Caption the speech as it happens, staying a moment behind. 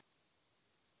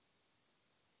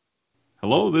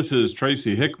Hello, this is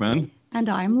Tracy Hickman. And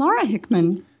I'm Laura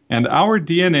Hickman. And our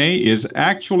DNA is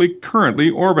actually currently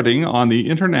orbiting on the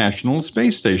International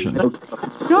Space Station.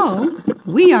 So,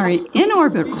 we are in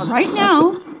orbit right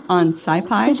now on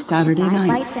Sci-Fi Saturday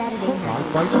Night.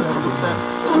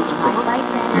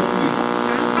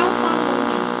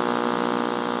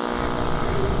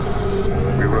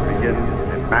 We will begin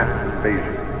a mass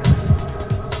invasion.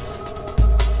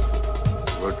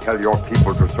 We'll tell your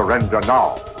people to surrender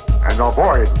now and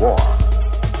avoid war.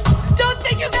 Don't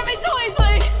think you get me so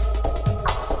easily!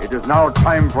 It is now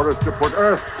time for us to put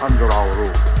Earth under our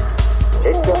rule.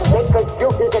 It's your sacred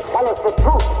duty to tell us the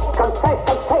truth. Confess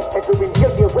that you've been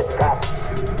guilty of witchcraft.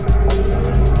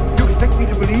 You expect me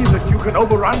to believe that you can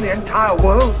overrun the entire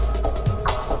world?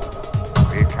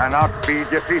 We cannot be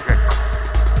defeated.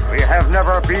 We have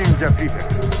never been defeated.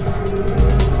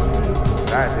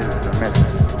 That is the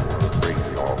message to bring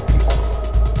your people.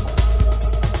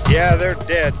 Yeah, they're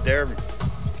dead. They're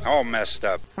all messed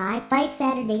up. Sci-Fi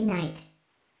Saturday Night.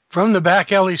 From the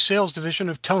back alley sales division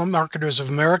of Telemarketers of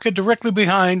America, directly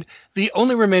behind the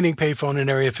only remaining payphone in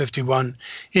Area 51,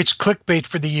 it's clickbait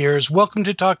for the years. Welcome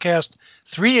to TalkCast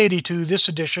 382, this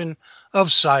edition of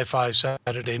Sci-Fi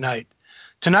Saturday Night.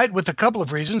 Tonight, with a couple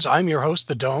of reasons, I'm your host,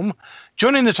 The Dome.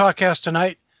 Joining the TalkCast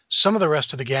tonight, some of the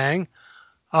rest of the gang.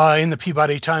 In the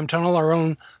Peabody Time Tunnel, our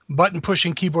own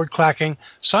button-pushing, keyboard-clacking,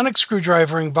 sonic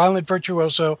screwdrivering, violent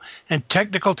virtuoso, and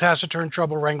technical taciturn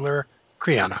trouble wrangler,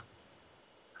 Kriana.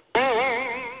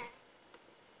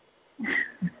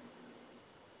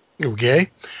 Okay.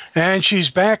 And she's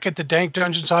back at the Dank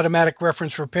Dungeons Automatic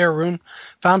Reference Repair Room,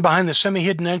 found behind the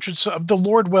semi-hidden entrance of the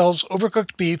Lord Wells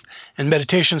Overcooked Beef and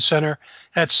Meditation Center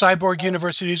at Cyborg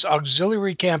University's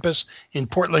Auxiliary Campus in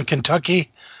Portland,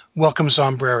 Kentucky. Welcome,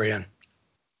 Zombrarian.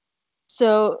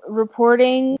 So,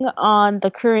 reporting on the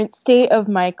current state of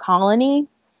my colony,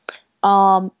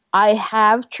 I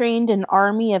have trained an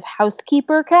army of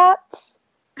housekeeper cats.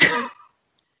 And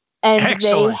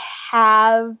Excellent. They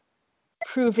have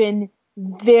proven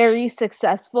very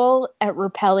successful at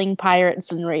repelling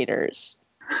pirates and raiders.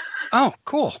 Oh,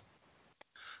 cool.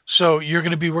 So you're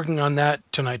going to be working on that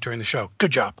tonight during the show.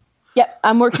 Good job. Yep,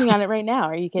 I'm working on it right now.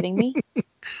 Are you kidding me?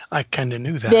 I kind of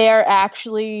knew that. They are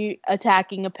actually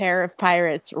attacking a pair of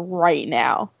pirates right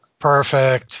now.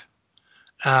 Perfect.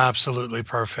 Absolutely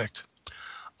perfect.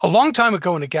 A long time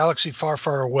ago in a galaxy far,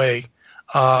 far away,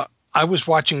 I was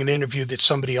watching an interview that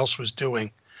somebody else was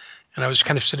doing, and I was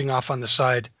kind of sitting off on the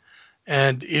side,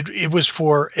 and it was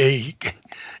for a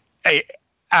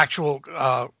actual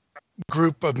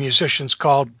group of musicians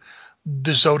called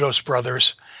the Zodos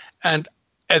Brothers. And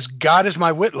as God is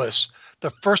my witness, the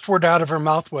first word out of her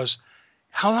mouth was,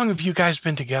 "How long have you guys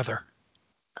been together?"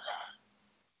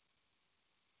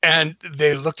 And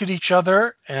they looked at each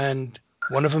other, and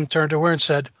one of them turned to her and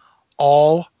said,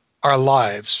 "All our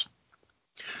lives."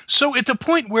 So at the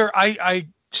point where I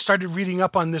started reading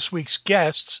up on this week's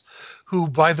guests, who,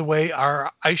 by the way,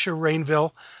 are Aisha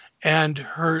Rainville and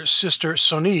her sister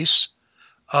Sonis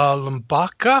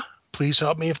Lumbaka. Please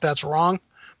help me if that's wrong,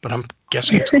 but I'm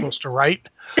guessing it's close to right.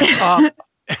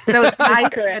 So it's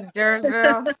Aisha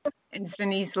Derville and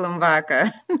Sonis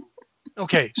Lumbaka.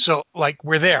 Okay, so like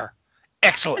we're there.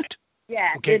 Excellent.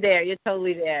 Yeah, okay. You're there. You're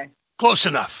totally there. Close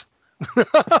enough.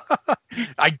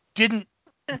 I didn't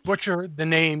butcher the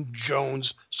name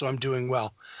Jones, so I'm doing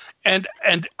well. And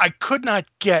I could not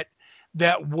get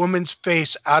that woman's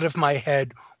face out of my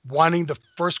head, wanting the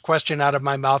first question out of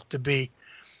my mouth to be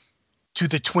to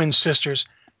the twin sisters,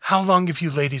 "How long have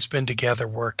you ladies been together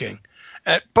working?"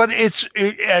 But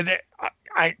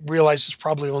I realize it's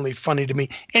probably only funny to me.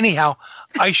 Anyhow,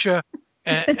 Aisha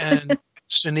and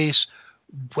Sonis,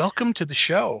 welcome to the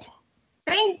show.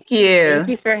 Thank you. Thank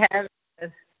you for having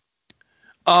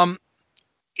us.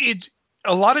 It's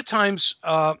a lot of times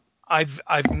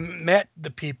I've met the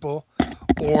people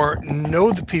or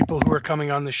know the people who are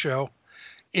coming on the show.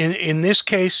 In this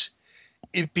case,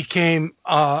 it became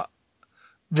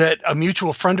that a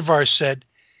mutual friend of ours said,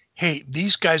 "Hey,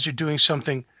 these guys are doing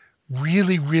something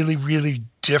really, really, really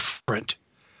different,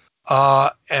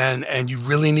 and you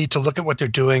really need to look at what they're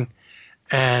doing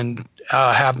and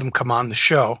have them come on the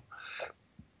show."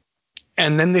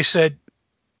 And then they said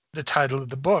the title of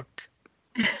the book,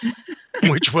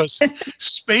 which was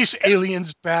Space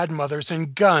Aliens, Bad Mothers,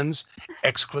 and Guns, !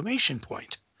 And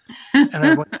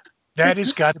I went, that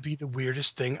has got to be the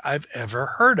weirdest thing I've ever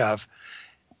heard of.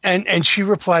 And she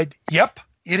replied, "Yep,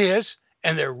 it is.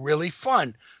 And they're really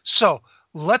fun." So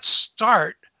let's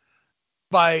start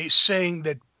by saying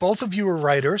that both of you are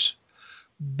writers,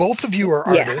 both of you are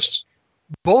artists,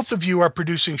 both of you are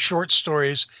producing short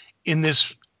stories in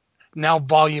this now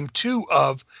volume 2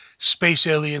 of Space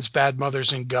Aliens, Bad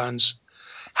Mothers, and Guns.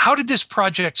 How did this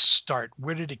project start?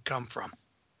 Where did it come from?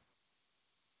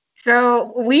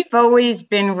 So we've always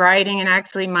been writing, and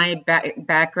actually my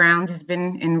background has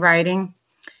been in writing.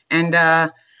 And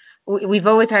we've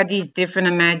always had these different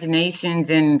imaginations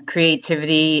and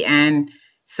creativity. And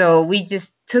so we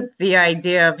just took the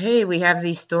idea of, hey, we have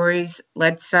these stories.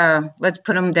 Let's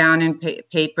put them down in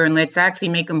paper, and let's actually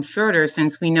make them shorter,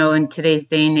 since we know in today's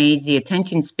day and age, the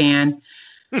attention span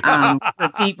for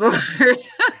people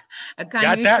are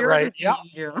kind of shorter right. than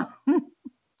usual.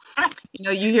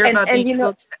 You hear about these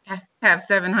books that have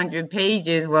 700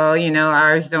 pages. Well,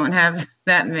 ours don't have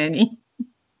that many.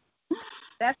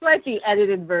 That's like the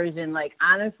edited version. Like,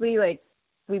 honestly, like,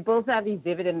 we both have these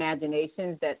vivid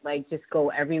imaginations that, like, just go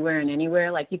everywhere and anywhere.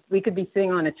 Like, we could be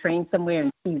sitting on a train somewhere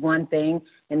and see one thing,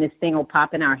 and this thing will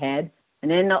pop in our head.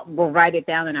 And then we'll write it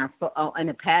down in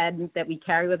a pad that we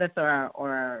carry with us,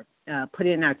 or put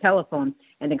it in our telephone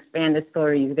and expand the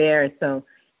stories there. So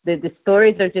the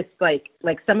stories are just like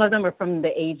some of them are from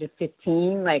the age of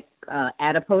 15, like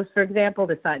Adipose, for example,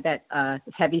 that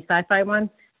heavy sci-fi one.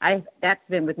 That's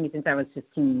been with me since I was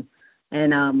 15.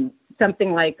 And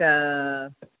something like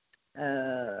as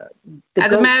a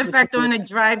matter of fact, on a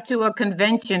drive to a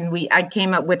convention, I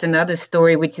came up with another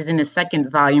story, which is in the second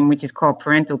volume, which is called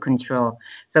Parental Control.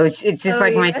 So it's just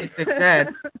like my sister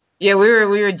said. Yeah, we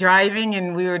were driving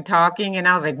and we were talking, and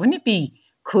I was like, wouldn't it be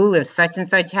cool if such and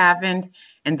such happened?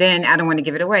 And then I don't want to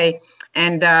give it away.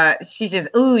 And she says,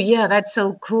 "Oh, yeah, that's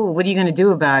so cool. What are you going to do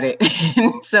about it?"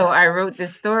 And so I wrote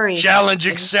this story. Challenge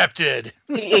accepted.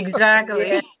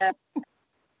 Exactly. Yeah.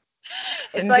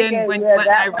 And like then when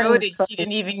I wrote it,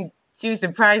 she was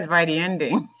surprised by the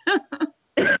ending.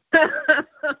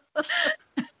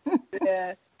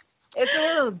 Yeah. It's a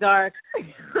little dark.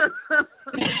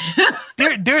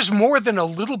 There's more than a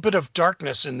little bit of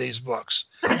darkness in these books.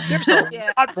 There's a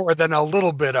lot more than a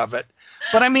little bit of it.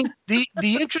 But I mean,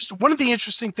 one of the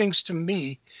interesting things to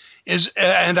me is,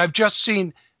 and I've just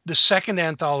seen the second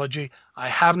anthology. I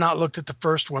have not looked at the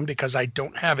first one because I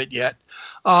don't have it yet.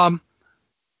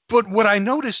 But what I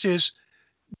noticed is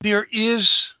there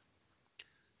is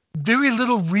very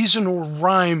little reason or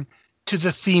rhyme to the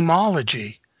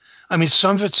themology. I mean,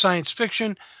 some of it's science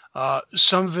fiction,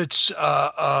 some of it's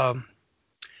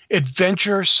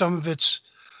adventure, some of it's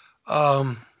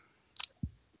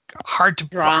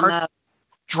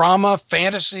drama,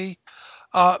 fantasy.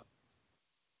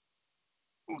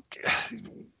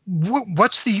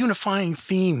 What's the unifying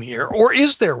theme here, or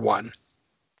is there one?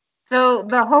 So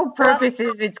the whole purpose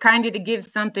is it's kind of to give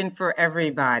something for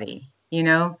everybody,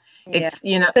 It's,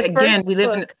 again, we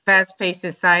live in a fast-paced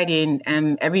society,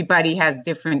 and everybody has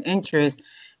different interests.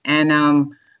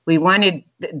 And we wanted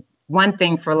one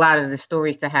thing for a lot of the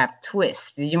stories to have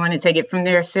twists. Did you want to take it from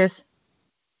there, sis?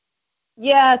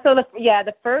 Yeah. So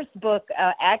the first book,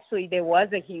 actually, there was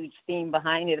a huge theme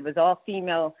behind it. It was all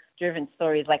female-driven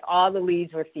stories. Like, all the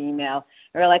leads were female.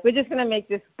 And we're like, we're just going to make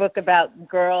this book about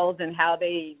girls and how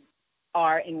they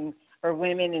are or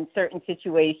women in certain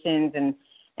situations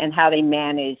and how they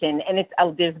manage. And it's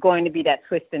there's going to be that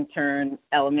twist and turn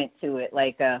element to it.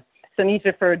 Like, Sonice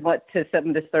referred to some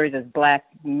of the stories as Black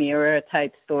Mirror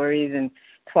type stories and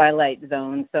Twilight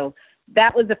Zone. So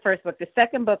that was the first book. The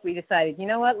second book, we decided, you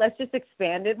know what, let's just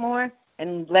expand it more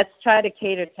and let's try to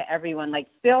cater to everyone. Like,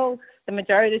 still, the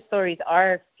majority of the stories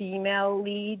are female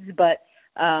leads, but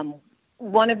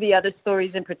one of the other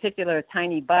stories in particular,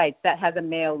 Tiny Bites, that has a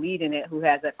male lead in it who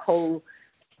has a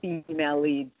co-female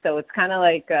lead. So it's kind of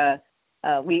like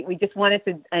we just wanted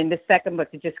to, in the second book,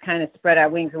 to just kind of spread our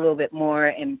wings a little bit more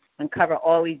and cover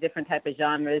all these different type of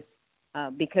genres.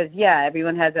 Because,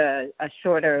 everyone has a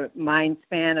shorter mind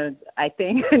span, or I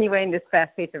think, anyway, in this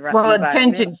fast-paced environment. Well,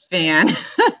 attention span.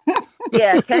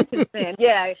 Yeah, attention span.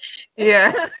 Yeah.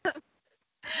 Yeah.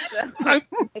 So,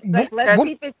 it's like, let's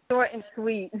keep it short and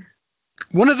sweet.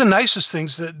 One of the nicest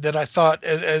things that I thought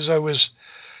as I was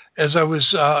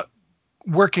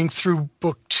working through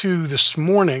book 2 this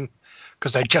morning,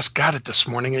 because I just got it this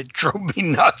morning, it drove me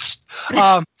nuts.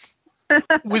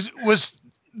 Was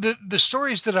the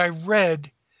stories that I read,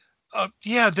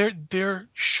 they're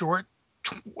short,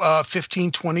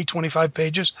 15, 20, 25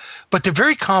 pages, but they're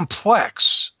very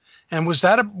complex. And was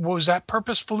that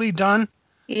purposefully done?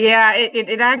 Yeah,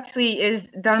 it actually is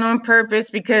done on purpose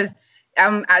because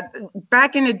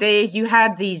back in the days, you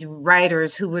had these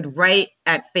writers who would write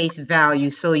at face value,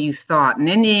 so you thought, and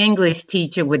then the English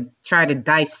teacher would try to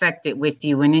dissect it with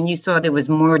you, and then you saw there was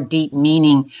more deep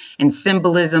meaning and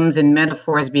symbolisms and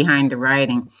metaphors behind the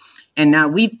writing.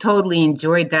 And we've totally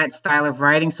enjoyed that style of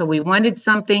writing. So we wanted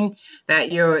something that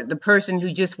the person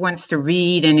who just wants to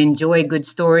read and enjoy a good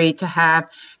story to have.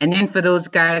 And then for those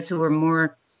guys who are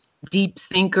more deep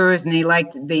thinkers and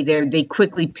they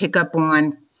quickly pick up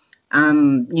on,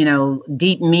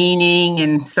 deep meaning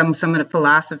and some of the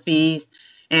philosophies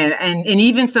and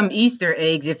even some Easter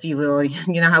eggs, if you will.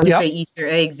 You know how we say Easter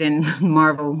eggs in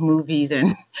Marvel movies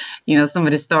and, some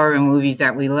of the Star Wars movies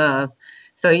that we love.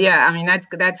 So, yeah, I mean,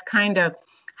 that's kind of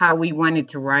how we wanted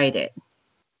to write it.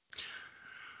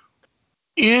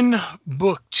 In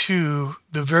book 2,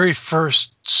 the very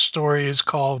first story is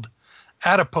called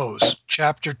Adipose,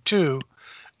 Chapter 2,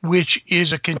 which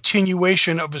is a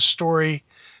continuation of a story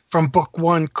from book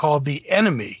 1 called The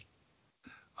Enemy.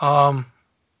 And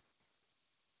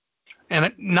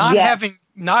not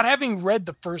having read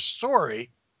the first story,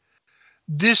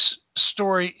 this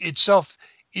story itself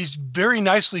is very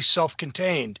nicely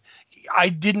self-contained. I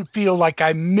didn't feel like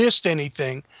I missed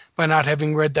anything by not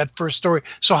having read that first story.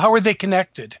 So how are they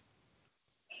connected?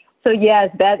 So yes,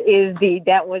 that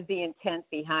was the intent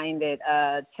behind it.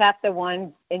 Chapter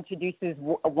 1 introduces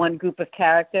one group of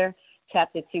character.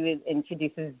 Chapter 2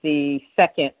 introduces the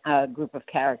second group of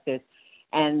characters.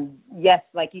 And yes,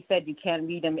 like you said, you can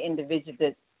read them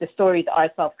individually. The stories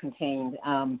are self-contained.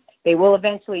 They will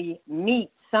eventually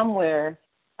meet somewhere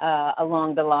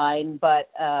along the line, but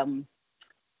the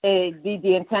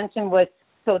intention was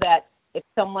so that if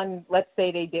someone, let's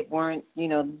say they wanted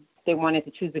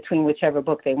to choose between whichever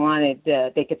book they wanted,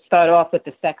 they could start off with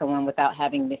the second one without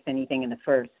having missed anything in the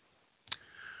first.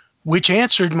 Which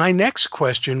answered my next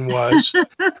question was,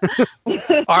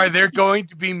 are there going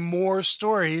to be more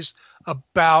stories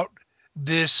about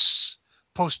this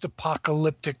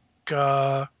post-apocalyptic,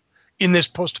 in this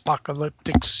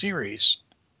post-apocalyptic series?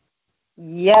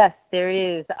 Yes, there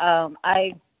is.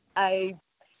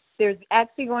 There's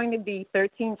actually going to be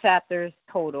 13 chapters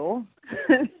total.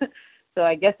 So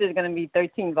I guess there's going to be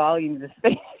 13 volumes of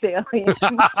Space Aliens.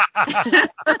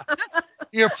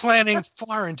 You're planning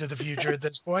far into the future at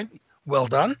this point. Well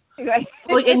done. Right.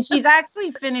 Well, and she's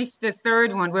actually finished the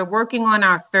third one. We're working on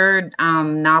our third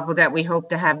novel that we hope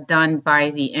to have done by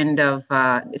the end of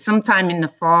sometime in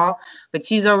the fall. But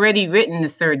she's already written the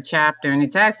third chapter, and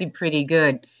it's actually pretty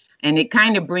good. And it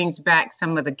kind of brings back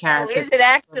some of the characters. Oh, is it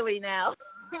actually now?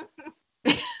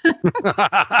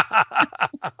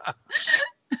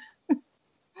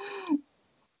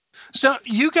 So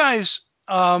you guys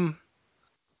don't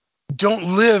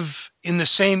live in the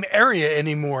same area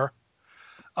anymore.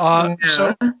 No.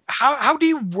 So how do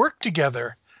you work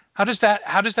together? How does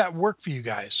that work for you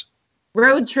guys?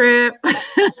 Road trip.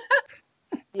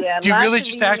 Yeah. Do you really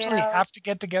just actually have to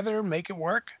get together and make it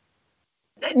work?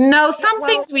 No, some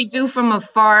things we do from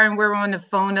afar, and we're on the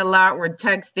phone a lot. We're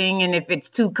texting, and if it's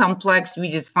too complex,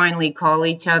 we just finally call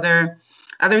each other.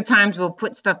 Other times we'll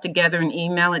put stuff together and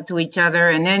email it to each other.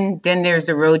 And then there's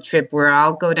the road trip where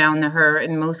I'll go down to her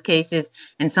in most cases,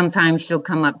 and sometimes she'll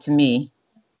come up to me.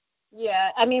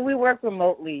 Yeah, I mean, we work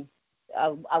remotely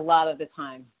a lot of the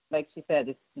time. Like she said,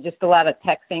 it's just a lot of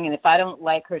texting. And if I don't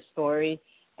like her story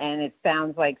and it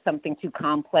sounds like something too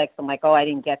complex, I'm like, oh, I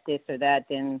didn't get this or that,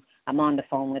 then I'm on the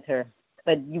phone with her.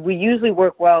 But we usually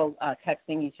work well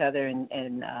texting each other,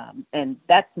 and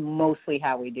that's mostly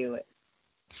how we do it.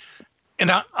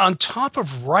 And on top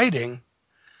of writing,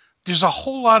 there's a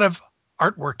whole lot of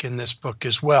artwork in this book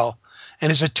as well.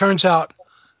 And as it turns out,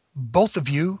 both of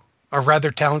you are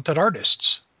rather talented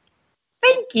artists.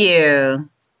 Thank you.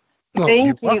 Well,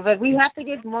 Thank you. But we have to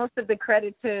give most of the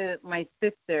credit to my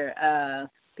sister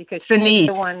because she's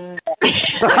the one.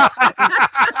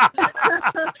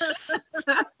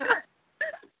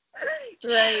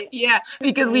 Right. Yeah,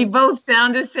 because we both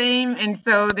sound the same, and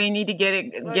so they need to get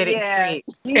it straight.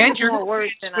 And your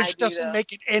words, which doesn't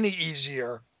make it any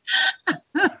easier.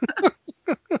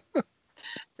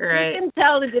 Right. You can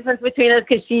tell the difference between us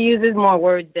because she uses more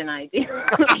words than I do.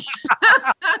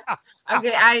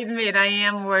 Okay, I admit I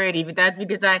am wordy, but that's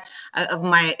because of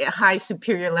my high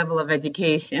superior level of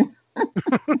education.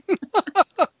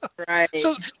 Right.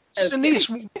 So, Sinise,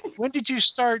 when did you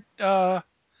start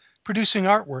producing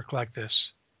artwork like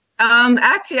this?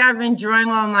 Actually, I've been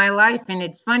drawing all my life, and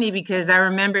it's funny because I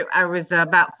remember I was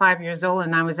about 5 years old,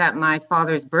 and I was at my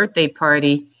father's birthday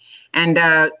party, and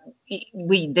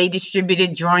they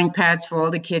distributed drawing pads for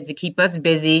all the kids to keep us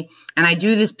busy, and I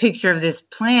drew this picture of this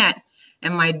plant,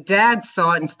 and my dad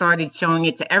saw it and started showing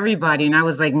it to everybody, and I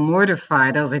was like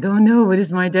mortified. I was like, oh no, what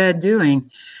is my dad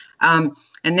doing? And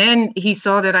then he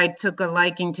saw that I took a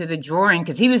liking to the drawing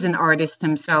because he was an artist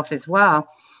himself as well.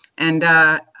 And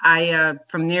I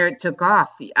from there it took off.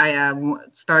 I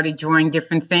started drawing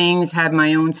different things, had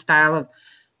my own style of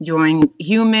drawing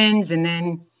humans, and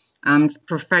then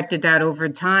perfected that over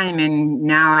time. And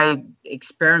now I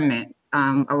experiment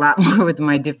a lot more with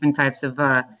my different types of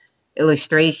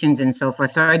illustrations and so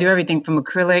forth. So I do everything from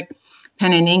acrylic,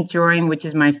 pen and ink drawing, which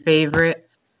is my favorite,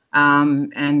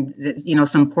 and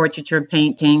some portraiture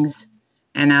paintings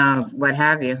and what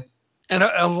have you. And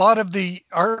a lot of the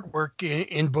artwork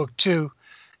in book 2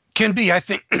 can be, I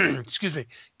think,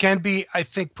 I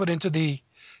think, put into the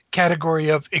category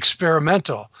of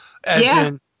experimental, as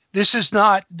in this is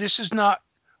not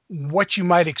what you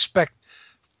might expect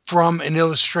from an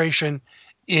illustration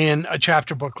in a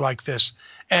chapter book like this,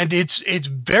 and it's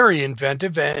very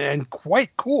inventive and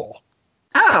quite cool.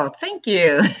 Oh, thank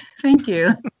you, thank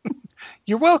you.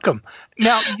 You're welcome.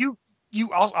 Now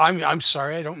I'm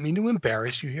sorry, I don't mean to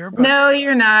embarrass you here, but no,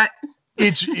 you're not.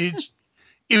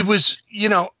 it was,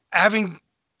 having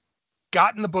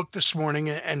gotten the book this morning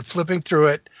and flipping through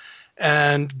it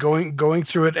and going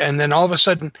through it, and then all of a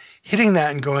sudden hitting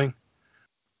that and going,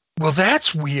 well,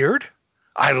 that's weird.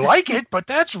 I like it, but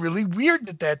that's really weird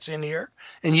that that's in here.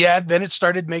 And then it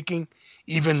started making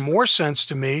even more sense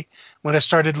to me when I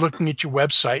started looking at your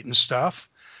website and stuff,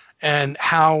 and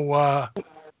how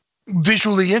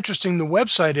visually interesting the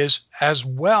website is as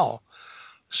well.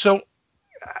 So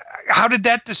how did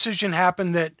that decision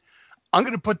happen that I'm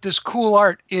going to put this cool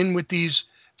art in with these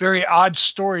very odd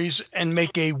stories and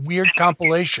make a weird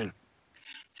compilation?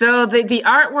 So the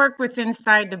artwork with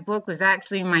inside the book was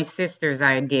actually my sister's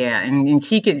idea, and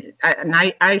she could, and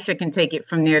Aisha can take it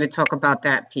from there to talk about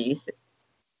that piece.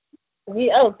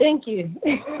 Oh, thank you.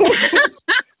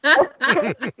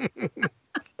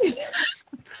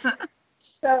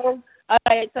 So, all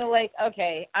right. So, like,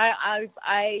 okay, I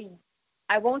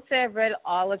won't say I've read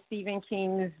all of Stephen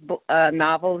King's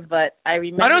novels, but I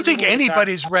remember. I don't think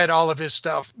anybody's read all of his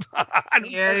stuff. I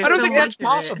don't think that's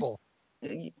possible.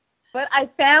 But I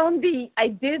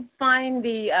did find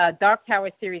the Dark Tower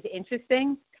series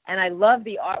interesting, and I love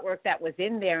the artwork that was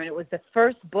in there. And it was the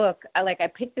first book. I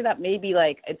picked it up maybe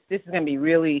this is gonna be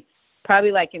really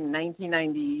probably like in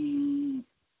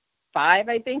 1995,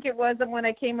 I think it was, when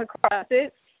I came across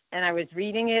it. And I was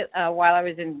reading it while I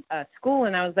was in school,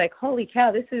 and I was like, "Holy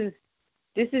cow, this is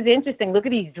interesting. Look at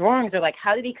these drawings." Or like,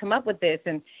 how did he come up with this?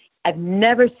 And I've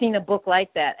never seen a book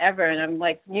like that ever. And I'm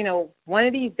like, one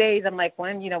of these days, I'm like,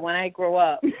 when I grow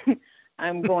up,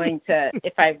 I'm going to,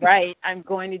 if I write, I'm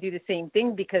going to do the same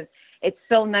thing, because it's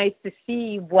so nice to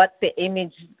see what the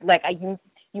image, you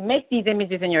make these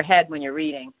images in your head when you're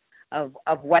reading of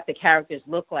what the characters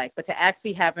look like, but to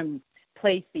actually have them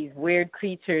place these weird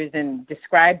creatures and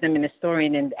describe them in a story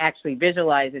and then actually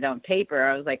visualize it on paper,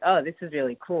 I was like, oh, this is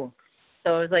really cool.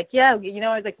 So I was like, I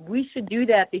was like, we should do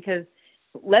that, because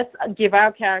let's give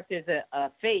our characters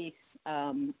a face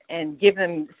and give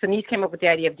them. Denise came up with the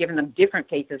idea of giving them different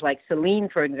faces, like Celine,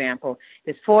 for example.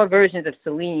 There's 4 versions of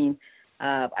Celine.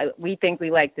 We think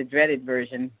we like the dreaded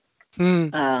version.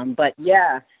 But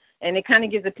yeah, and it kind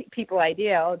of gives the people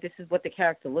idea, oh, this is what the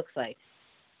character looks like.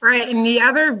 Right, and the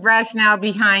other rationale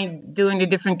behind doing the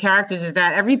different characters is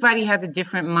that everybody has a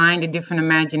different mind, a different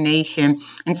imagination,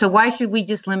 and so why should we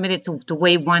just limit it to the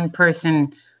way one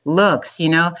person looks?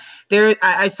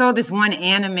 I saw this one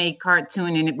anime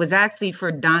cartoon, and it was actually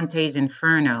for Dante's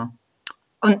Inferno,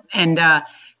 and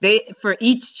they, for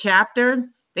each chapter,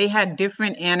 they had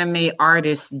different anime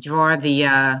artists draw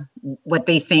the what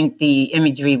they think the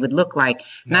imagery would look like.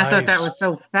 And nice. I thought that was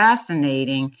so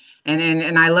fascinating.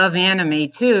 And I love anime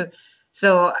too.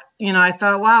 So, I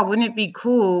thought, wow, wouldn't it be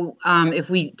cool if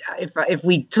we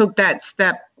took that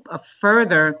step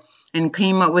further and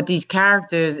came up with these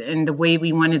characters and the way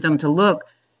we wanted them to look,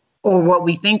 or what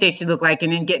we think they should look like,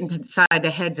 and then get inside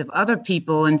the heads of other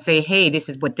people and say, hey, this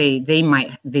is what they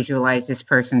might visualize this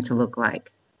person to look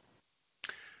like.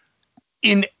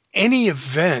 In any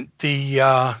event, the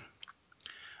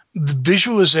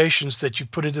visualizations that you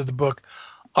put into the book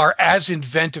are as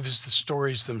inventive as the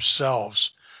stories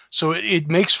themselves. So it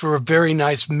makes for a very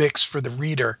nice mix for the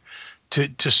reader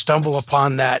to stumble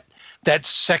upon that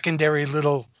secondary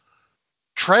little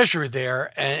treasure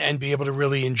there and be able to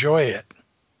really enjoy it.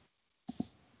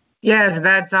 Yes,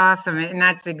 that's awesome. And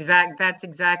that's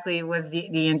exactly was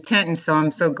the intent. And so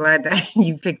I'm so glad that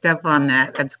you picked up on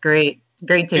that. That's great.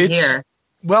 Great to hear.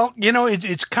 Well,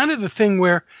 it's kind of the thing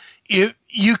where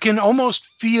you can almost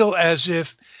feel as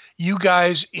if you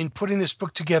guys, in putting this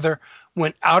book together,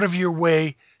 went out of your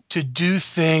way to do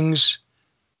things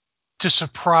to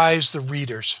surprise the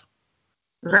readers.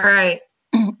 Right.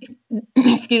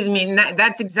 Excuse me.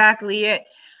 That's exactly it.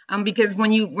 because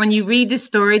when you read the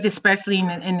stories, especially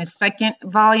in the second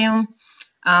volume,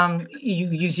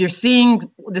 you're seeing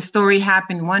the story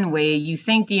happen one way. You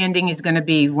think the ending is going to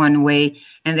be one way,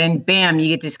 and then bam, you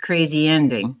get this crazy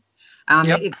ending.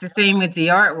 It's the same with the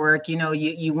artwork.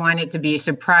 You want it to be a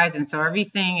surprise, and so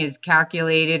everything is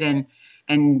calculated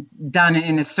and done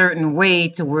in a certain way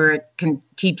to where it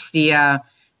keeps the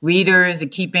readers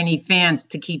and keep any fans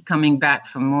to keep coming back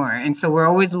for more. And so we're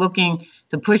always looking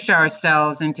to push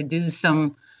ourselves and to do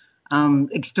some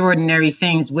extraordinary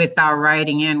things with our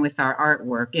writing and with our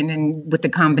artwork, and then with the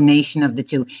combination of the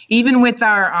two. Even with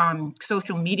our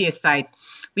social media sites,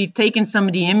 we've taken some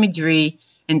of the imagery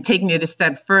and taken it a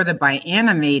step further by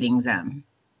animating them.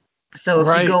 So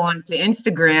if you go onto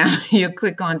Instagram, you'll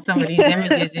click on some of these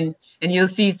images and you'll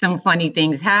see some funny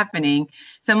things happening.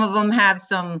 Some of them have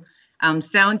some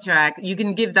soundtrack. You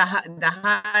can give the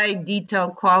high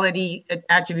detailed quality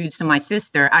attributes to my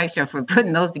sister, Aisha, for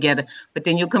putting those together. But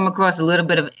then you'll come across a little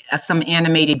bit of some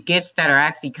animated GIFs that are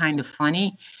actually kind of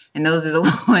funny. And those are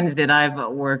the ones that I've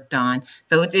worked on.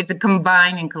 So it's a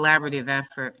combined and collaborative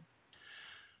effort.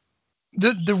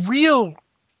 The real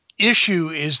issue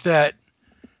is that,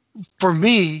 for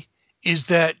me, is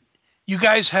that you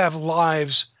guys have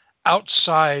lives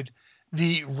outside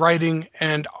the writing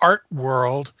and art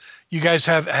world. You guys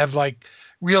have like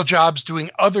real jobs doing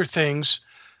other things,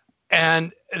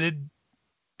 and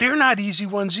they're not easy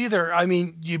ones either. I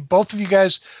mean, both of you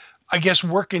guys, I guess,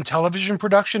 work in television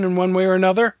production in one way or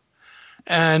another,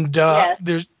 and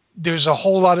there's a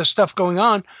whole lot of stuff going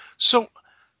on. So,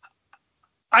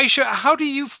 Aisha, how do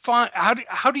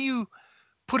you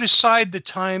put aside the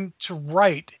time to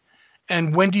write,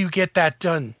 and when do you get that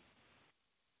done?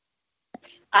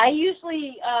 I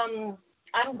usually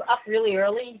I'm up really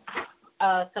early,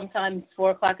 sometimes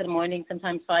 4 o'clock in the morning,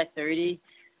 sometimes 5:30,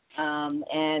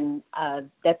 and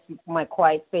that's my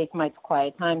quiet space, my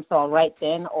quiet time. So I'll write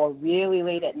then, or really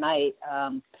late at night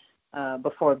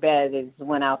before bed is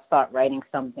when I'll start writing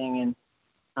something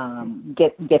and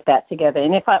get that together.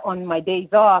 And if on my days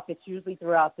off, it's usually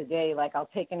throughout the day. Like I'll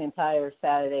take an entire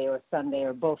Saturday or Sunday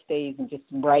or both days and just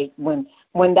write. When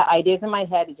the idea's in my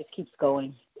head, it just keeps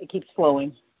going. It keeps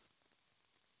flowing.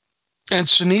 And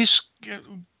Sinise, do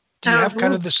you have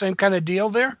kind of the same kind of deal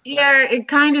there? Yeah, it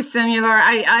kind of similar.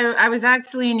 I was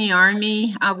actually in the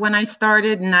Army when I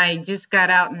started, and I just got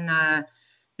out in the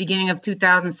beginning of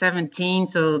 2017.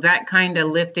 So that kind of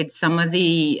lifted some of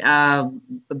the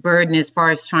burden as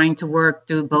far as trying to work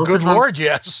through both of them. Good Lord,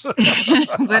 yes.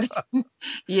 But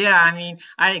yeah, I mean,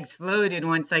 I exploded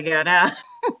once I got out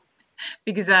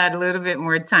because I had a little bit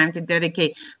more time to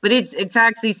dedicate. But it's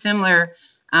actually similar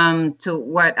to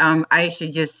what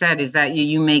Aisha just said, is that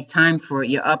you make time for it.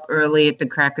 You're up early at the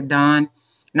crack of dawn,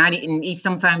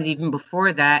 sometimes even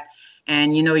before that.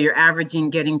 And, you're averaging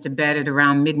getting to bed at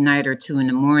around midnight or 2 in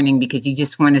the morning because you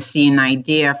just want to see an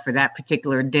idea for that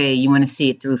particular day. You want to see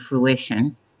it through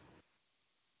fruition.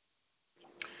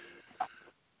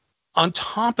 On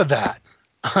top of that,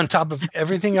 on top of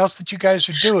everything else that you guys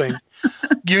are doing,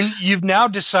 you've now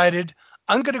decided,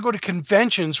 I'm going to go to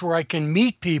conventions where I can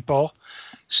meet people,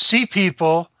 see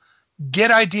people, get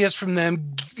ideas from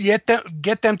them, get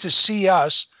them to see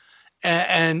us,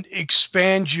 and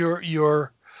expand your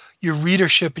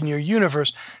readership and your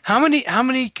universe. How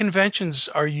many conventions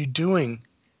are you doing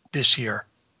this year?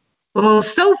 Well,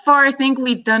 so far I think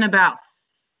we've done about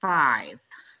 5.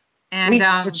 And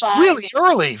it's really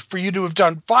early for you to have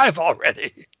done 5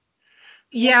 already.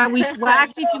 Yeah,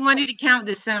 actually, if you wanted to count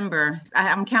December,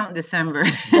 I'm counting December.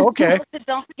 Okay.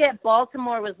 Don't forget,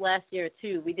 Baltimore was last year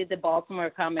too. We did the Baltimore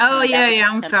Comic Con. Oh yeah.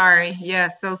 I'm sorry. Yeah,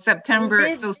 so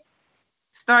September. So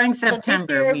starting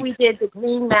September. This year we did the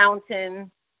Green Mountain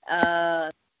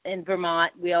in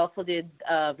Vermont. We also did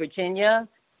Virginia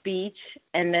Beach,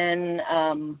 and then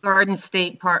Garden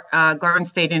State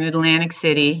in Atlantic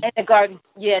City. And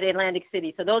the Atlantic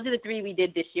City. So those are the 3 we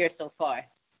did this year so far.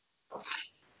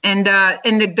 And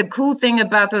the cool thing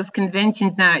about those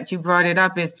conventions, now that you brought it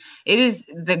up, is it is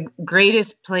the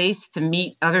greatest place to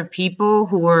meet other people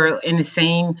who are in the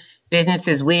same business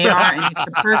as we are, and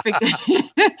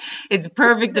it's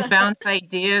perfect to bounce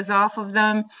ideas off of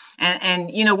them.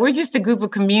 And we're just a group of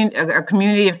a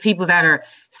community of people that are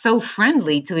so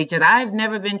friendly to each other. I've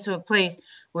never been to a place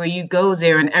where you go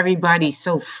there and everybody's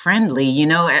so friendly.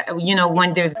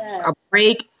 When there's a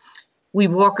break, we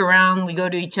walk around, we go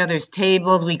to each other's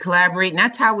tables, we collaborate. And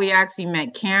that's how we actually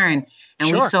met Karen. And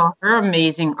Sure. We saw her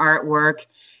amazing artwork,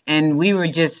 and we were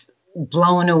just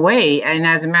blown away. And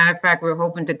as a matter of fact, we're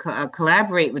hoping to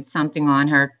collaborate with something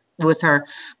with her.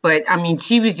 But I mean,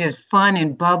 she was just fun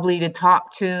and bubbly to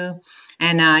talk to.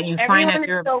 and you find that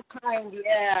Everyone is so kind.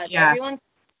 Yeah. Yeah. Everyone.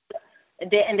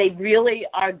 And they really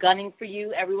are gunning for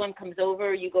you. Everyone comes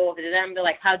over. You go over to them. They're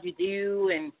like, "How'd you do?"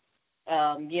 And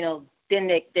you know, then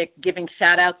they're giving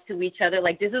shout outs to each other.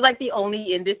 Like, this is like the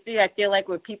only industry I feel like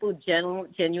where people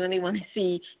genuinely want to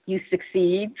see you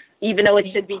succeed, even though it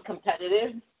should be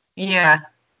competitive. Yeah.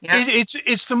 Yeah.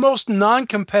 It's the most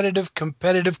non-competitive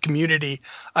competitive community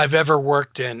I've ever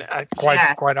worked in,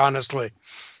 quite honestly.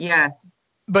 Yeah.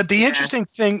 But the interesting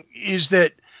thing is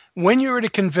that when you're at a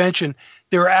convention,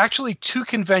 there are actually two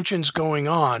conventions going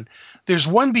on. There's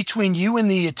one between you and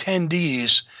the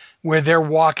attendees where they're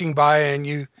walking by,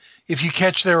 and if you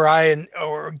catch their eye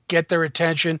or get their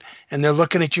attention and they're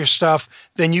looking at your stuff,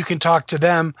 then you can talk to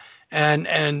them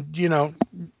and you know,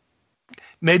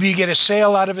 maybe you get a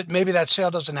sale out of it. Maybe that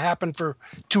sale doesn't happen for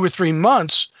 2 or 3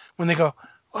 months when they go,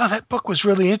 "Well, that book was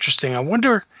really interesting. I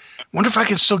wonder if I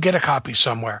can still get a copy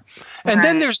somewhere." And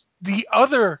then there's the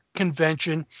other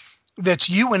convention that's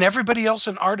you and everybody else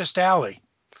in Artist Alley,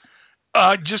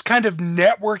 just kind of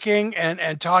networking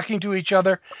and talking to each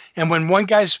other. And when one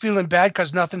guy's feeling bad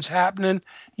because nothing's happening,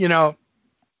 you know,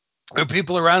 and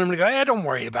people around him go, "Hey, don't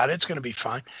worry about it. It's going to be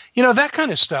fine." You know, that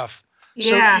kind of stuff.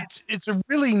 Yeah. So it's a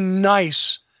really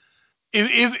nice,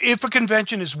 if a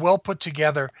convention is well put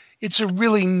together, it's a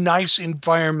really nice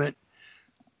environment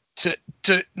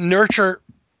to nurture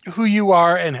who you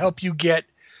are and help you get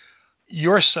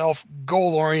yourself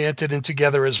goal-oriented and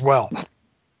together as well.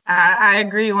 I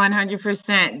agree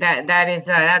 100%.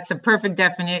 That's a perfect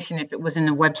definition if it was in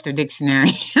the Webster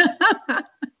Dictionary.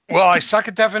 Well, I suck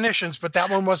at definitions, but that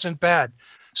one wasn't bad.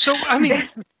 So, I mean,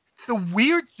 the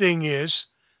weird thing is,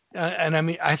 and I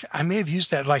mean, I may have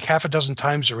used that like half a dozen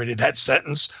times already, that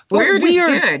sentence. Weird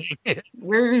is good.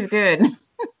 Weird is good.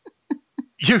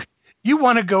 You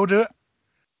want to go to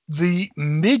the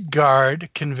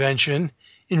Midgard convention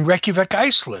in Reykjavik,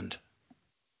 Iceland.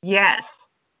 Yes.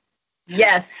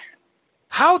 Yes.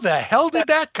 How the hell did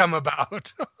that come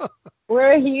about?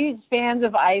 We're huge fans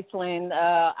of Iceland.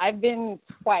 I've been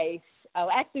twice.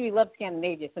 Actually, we love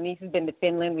Scandinavia. So Niece has been to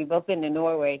Finland. We've both been to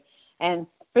Norway. And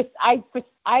I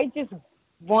just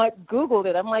Googled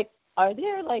it. I'm like, are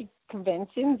there like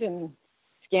conventions in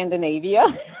Scandinavia?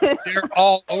 They're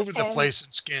all over the place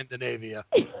in Scandinavia.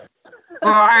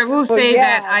 Well, I will say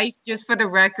that just for the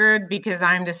record, because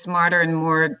I'm the smarter and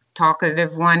more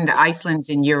talkative one, the Iceland's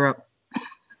in Europe.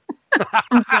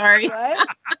 I'm sorry. What?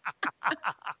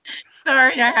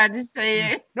 Sorry, I had to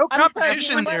say it. No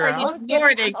competition there. It's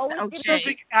Nordic.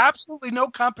 There's absolutely no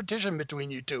competition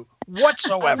between you two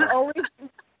whatsoever.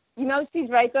 You know, she's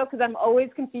right, though, because I'm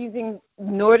always confusing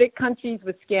Nordic countries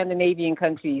with Scandinavian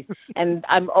countries, and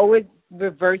I'm always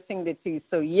reversing the two.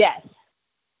 So, yes.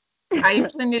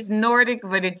 Iceland is Nordic,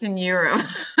 but it's in Europe.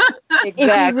 Exactly,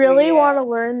 if you really want to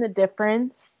learn the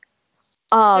difference,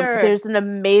 there's an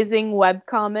amazing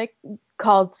webcomic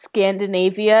called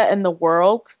Scandinavia and the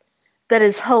World that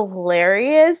is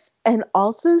hilarious and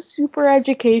also super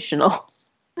educational.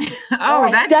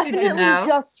 That's definitely good to know.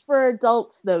 Just for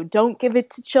adults, though. Don't give it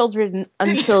to children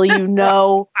until you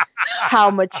know how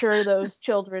mature those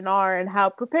children are and how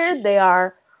prepared they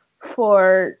are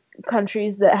for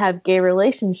countries that have gay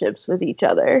relationships with each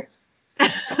other.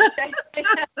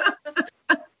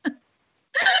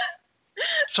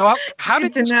 So how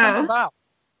did this come about?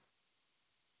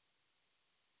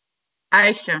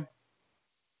 Aisha.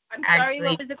 I'm sorry,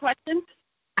 what was the question?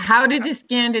 How did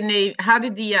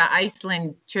the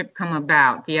Iceland trip come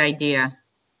about, the idea?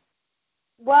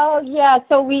 Well, yeah,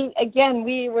 so we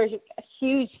were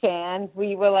huge fans.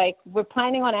 We were like, we're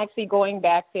planning on actually going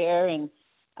back there and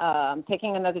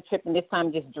taking another trip, and this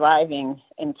time just driving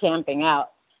and camping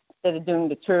out instead of doing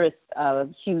the tourist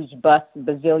huge bus,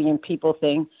 bazillion people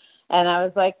thing. And I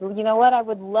was like, well, you know what? I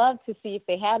would love to see if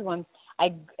they had one.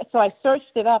 So I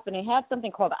searched it up, and they have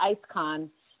something called IceCon,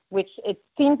 which it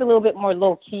seems a little bit more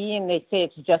low-key, and they say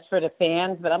it's just for the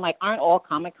fans. But I'm like, aren't all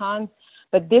Comic-Cons?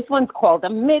 But this one's called a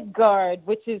Midgard,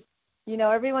 which is, you know,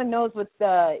 everyone knows what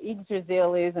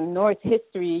Yggdrasil is and Norse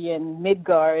history and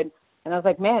Midgard. And I was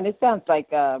like, man, this sounds like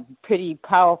pretty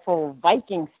powerful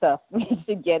Viking stuff we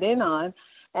should get in on.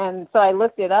 And so I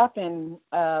looked it up and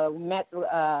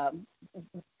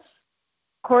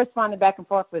corresponded back and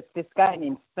forth with this guy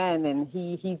named Sven, and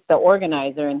he's the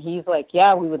organizer, and he's like,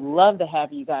 yeah, we would love to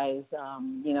have you guys,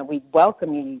 you know, we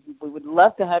welcome you. We would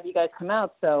love to have you guys come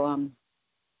out. So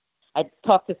I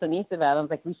talked to Sonise about it. I was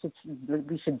like,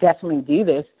 we should definitely do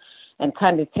this and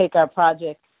kind of take our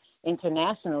project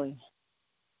internationally.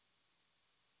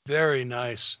 Very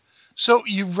nice. So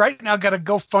you right now got a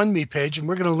GoFundMe page, and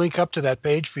we're going to link up to that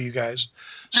page for you guys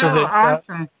so that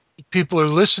awesome. People are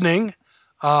listening.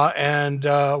 and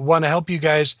want to help you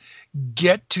guys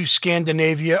get to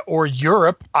Scandinavia or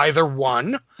Europe, either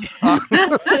one.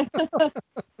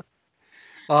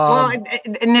 Well,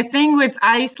 and the thing with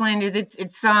Iceland is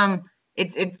it's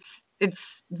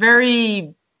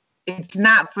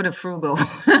not for the frugal.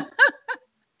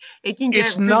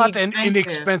 It's not an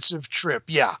inexpensive trip.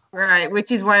 Yeah. Right.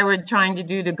 Which is why we're trying to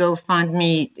do the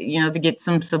GoFundMe, to get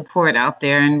some support out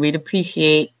there. And we'd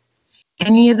appreciate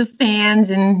any of the fans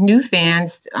and new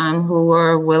fans who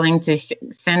are willing to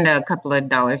send a couple of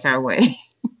dollars our way.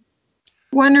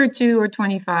 1 or 2 or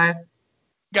 25.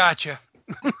 Gotcha.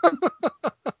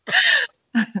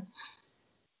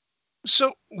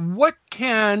 So what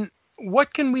can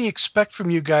we expect from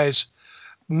you guys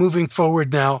moving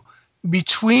forward now?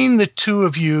 Between the two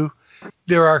of you,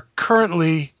 there are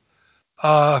currently,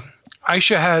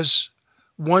 Aisha has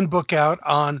one book out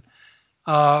on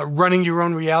running your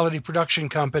own reality production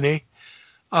company.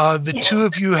 The two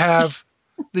of you have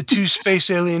the 2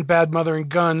 Space Alien Bad Mother and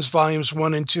Guns, volumes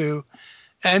 1 and 2,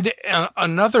 and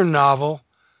another novel,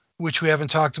 which we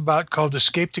haven't talked about, called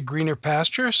Escape to Greener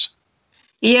Pastures.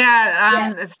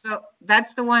 Yeah, so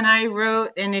that's the one I wrote,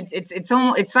 and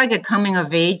it's like a coming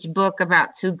of age book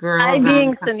about 2 girls. I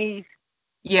being Sinise.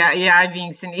 Yeah, I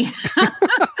being Sinise.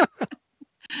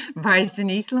 By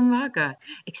Sinise Lamaga.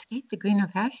 Escape to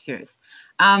Greener Pastures.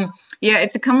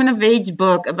 It's a coming of age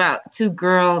book about 2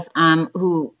 girls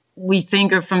who we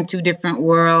think are from 2 different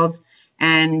worlds,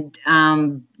 and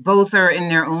both are in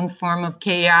their own form of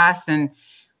chaos, and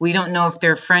we don't know if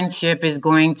their friendship is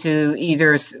going to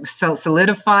either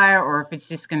solidify or if it's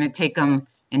just going to take them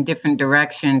in different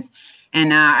directions.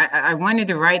 And I wanted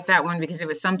to write that one because it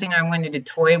was something I wanted to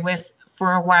toy with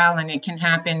for a while, and it can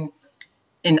happen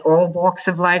in all walks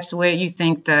of life, the way you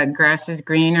think the grass is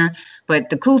greener. But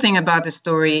the cool thing about the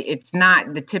story, it's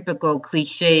not the typical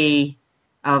cliche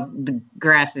of the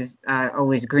grass is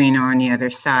always greener on the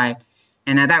other side.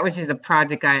 And that was just a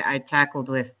project I tackled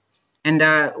with. And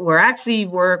we're actually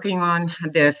working on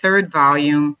the 3rd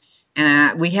volume,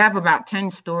 and we have about 10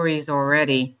 stories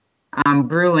already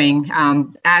brewing.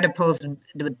 Adipose,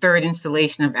 the 3rd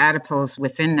installation of Adipose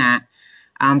within that.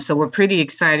 So we're pretty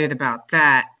excited about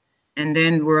that. And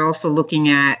then we're also looking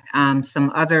at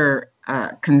some other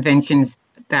conventions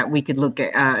that we could look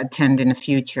at attend in the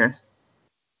future.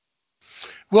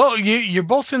 Well, you're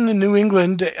both in the New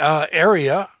England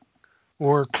area,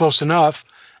 or close enough.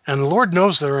 And Lord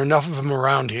knows there are enough of them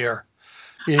around here.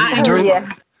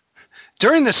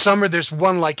 During the summer, there's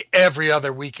one like every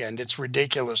other weekend. It's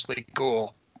ridiculously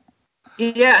cool.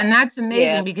 Yeah, and that's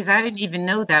amazing because I didn't even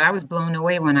know that. I was blown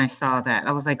away when I saw that.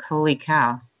 I was like, holy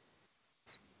cow.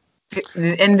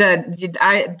 And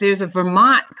there's a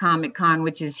Vermont Comic Con,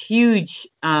 which is huge.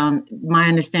 My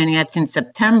understanding, that's in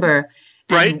September.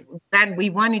 Right. That we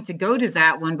wanted to go to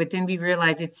that one, but then we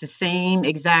realized it's the same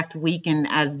exact weekend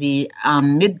as the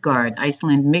Midgard,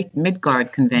 Iceland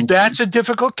Midgard convention. That's a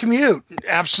difficult commute.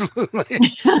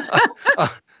 Absolutely.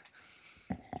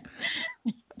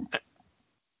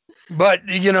 But,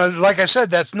 like I said,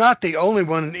 that's not the only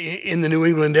one in the New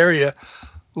England area.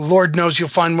 Lord knows you'll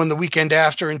find one the weekend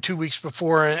after and 2 weeks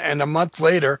before and a month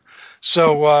later.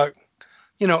 So,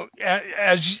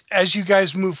 as you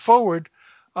guys move forward,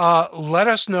 let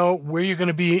us know where you're going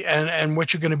to be and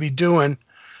what you're going to be doing,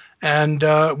 and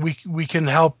we can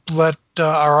help let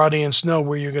our audience know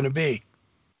where you're going to be.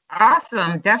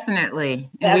 Awesome, definitely.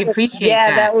 And we appreciate that.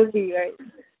 Yeah, that would be great.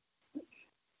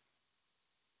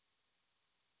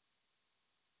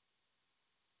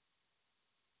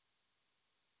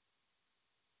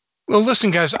 Well, listen,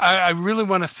 guys, I really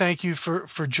want to thank you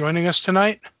for joining us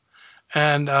tonight,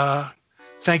 and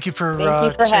thank you for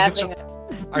having us.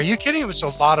 Are you kidding? It was a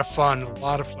lot of fun.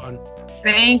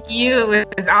 Thank you.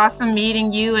 It was awesome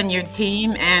meeting you and your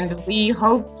team, and we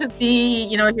hope to be,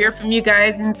 hear from you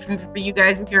guys and for you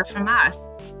guys to hear from us.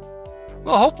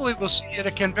 Well, hopefully we'll see you at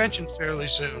a convention fairly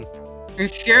soon. For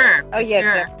sure. Oh, yeah,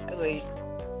 sure. Definitely.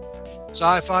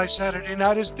 Sci-Fi Saturday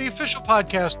Night is the official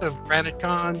podcast of Granite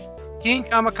Con, Keene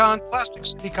Comic Con, Plastic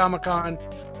City Comic Con,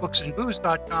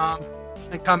 booksandbooze.com,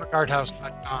 and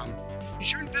comicarthouse.com. Be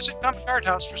sure to visit Comic Art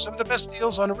House for some of the best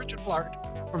deals on original art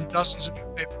from dozens of your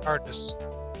favorite artists.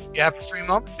 If you have a free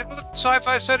moment, take a look at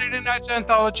Sci-Fi Saturday Night's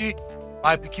anthology,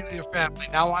 My Peculiar Family,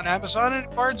 now on Amazon and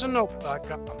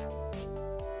BarnesandNoble.com.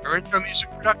 Our intro music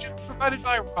production is provided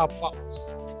by Rob Watts.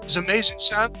 His amazing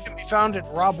sound can be found at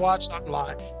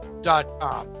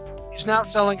robwattsonline.com. He's now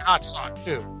selling hot sauce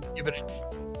too. Give it a try.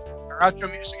 Our outro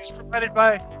music is provided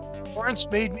by Lawrence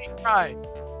Made Me Cry.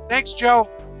 Thanks, Joe.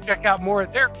 Check out more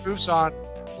of their proofs on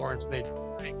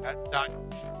lawrencemademecry.com.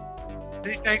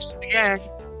 Many thanks to the gang.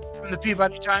 from the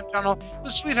Peabody Time Tunnel,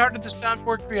 the sweetheart of the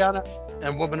soundboard, Brianna,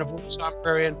 and woman of voice,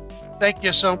 Prairie. Thank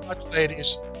you so much,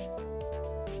 ladies.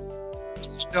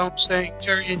 Mr. Stone saying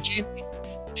Terry and Jeannie,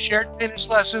 shared pain is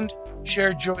lessened,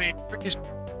 shared joy increased.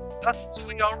 Thus as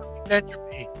we all repeat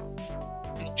entropy.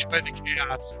 Enjoy the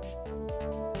chaos.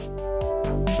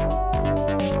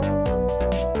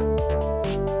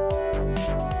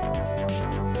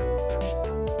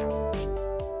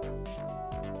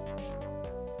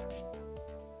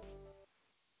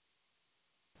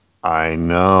 I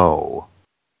know.